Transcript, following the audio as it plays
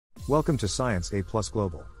Welcome to Science A+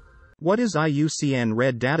 Global. What is IUCN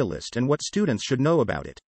Red Data List and what students should know about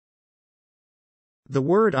it? The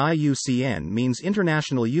word IUCN means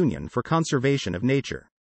International Union for Conservation of Nature.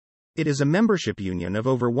 It is a membership union of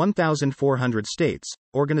over 1,400 states,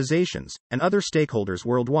 organizations, and other stakeholders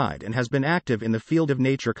worldwide and has been active in the field of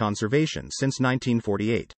nature conservation since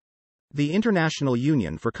 1948. The International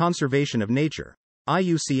Union for Conservation of Nature,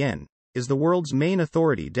 IUCN, is the world's main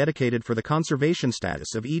authority dedicated for the conservation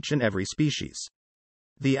status of each and every species.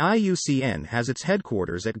 The IUCN has its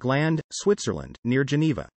headquarters at Gland, Switzerland, near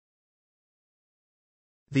Geneva.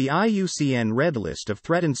 The IUCN Red List of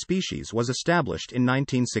threatened species was established in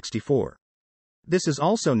 1964. This is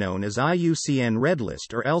also known as IUCN Red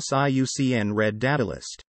List or else IUCN Red Data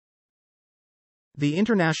List. The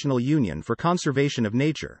International Union for Conservation of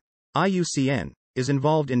Nature, IUCN, is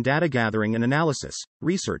involved in data gathering and analysis,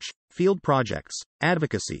 research, field projects,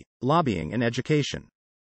 advocacy, lobbying and education.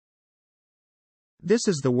 This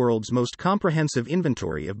is the world's most comprehensive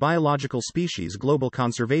inventory of biological species global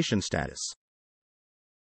conservation status.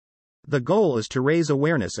 The goal is to raise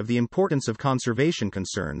awareness of the importance of conservation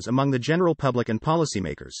concerns among the general public and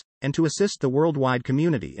policymakers, and to assist the worldwide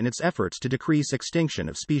community in its efforts to decrease extinction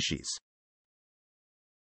of species.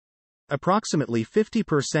 Approximately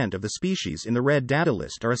 50% of the species in the Red Data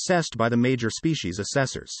List are assessed by the major species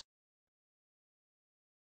assessors.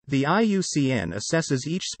 The IUCN assesses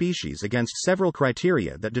each species against several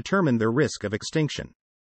criteria that determine their risk of extinction.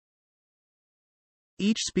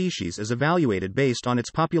 Each species is evaluated based on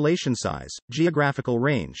its population size, geographical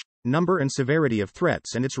range, number and severity of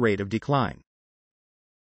threats and its rate of decline.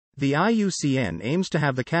 The IUCN aims to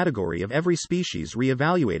have the category of every species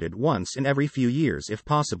re-evaluated once in every few years if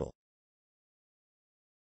possible.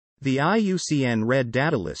 The IUCN Red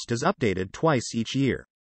Data List is updated twice each year.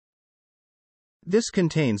 This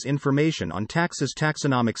contains information on taxes'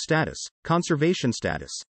 taxonomic status, conservation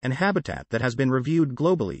status, and habitat that has been reviewed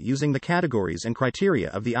globally using the categories and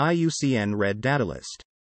criteria of the IUCN Red Data List.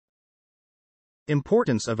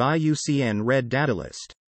 Importance of IUCN Red Data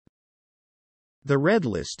List. The Red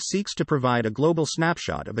List seeks to provide a global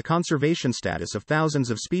snapshot of the conservation status of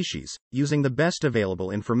thousands of species, using the best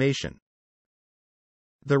available information.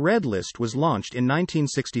 The Red List was launched in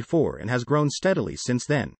 1964 and has grown steadily since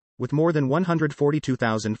then, with more than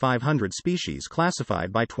 142,500 species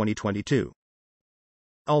classified by 2022.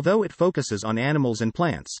 Although it focuses on animals and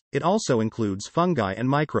plants, it also includes fungi and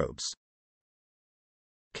microbes.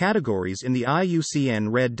 Categories in the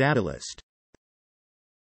IUCN Red Data List.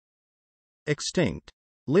 Extinct.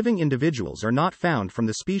 Living individuals are not found from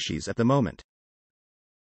the species at the moment.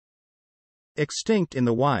 Extinct in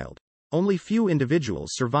the wild. Only few individuals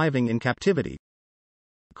surviving in captivity.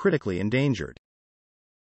 Critically endangered.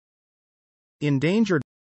 Endangered.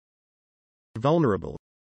 Vulnerable.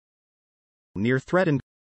 Near threatened.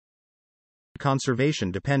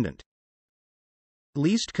 Conservation dependent.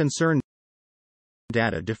 Least concern.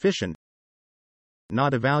 Data deficient.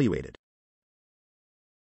 Not evaluated.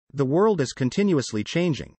 The world is continuously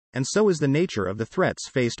changing, and so is the nature of the threats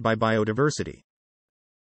faced by biodiversity.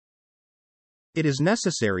 It is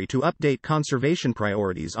necessary to update conservation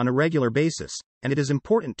priorities on a regular basis, and it is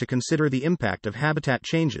important to consider the impact of habitat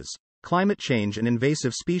changes, climate change and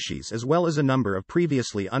invasive species as well as a number of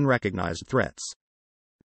previously unrecognized threats.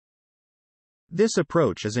 This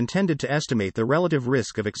approach is intended to estimate the relative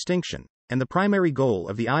risk of extinction, and the primary goal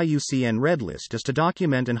of the IUCN Red List is to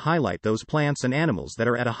document and highlight those plants and animals that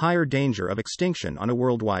are at a higher danger of extinction on a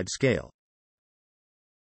worldwide scale.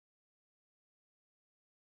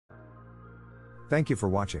 Thank you for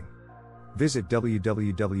watching. Visit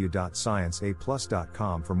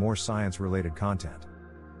www.scienceaplus.com for more science-related content.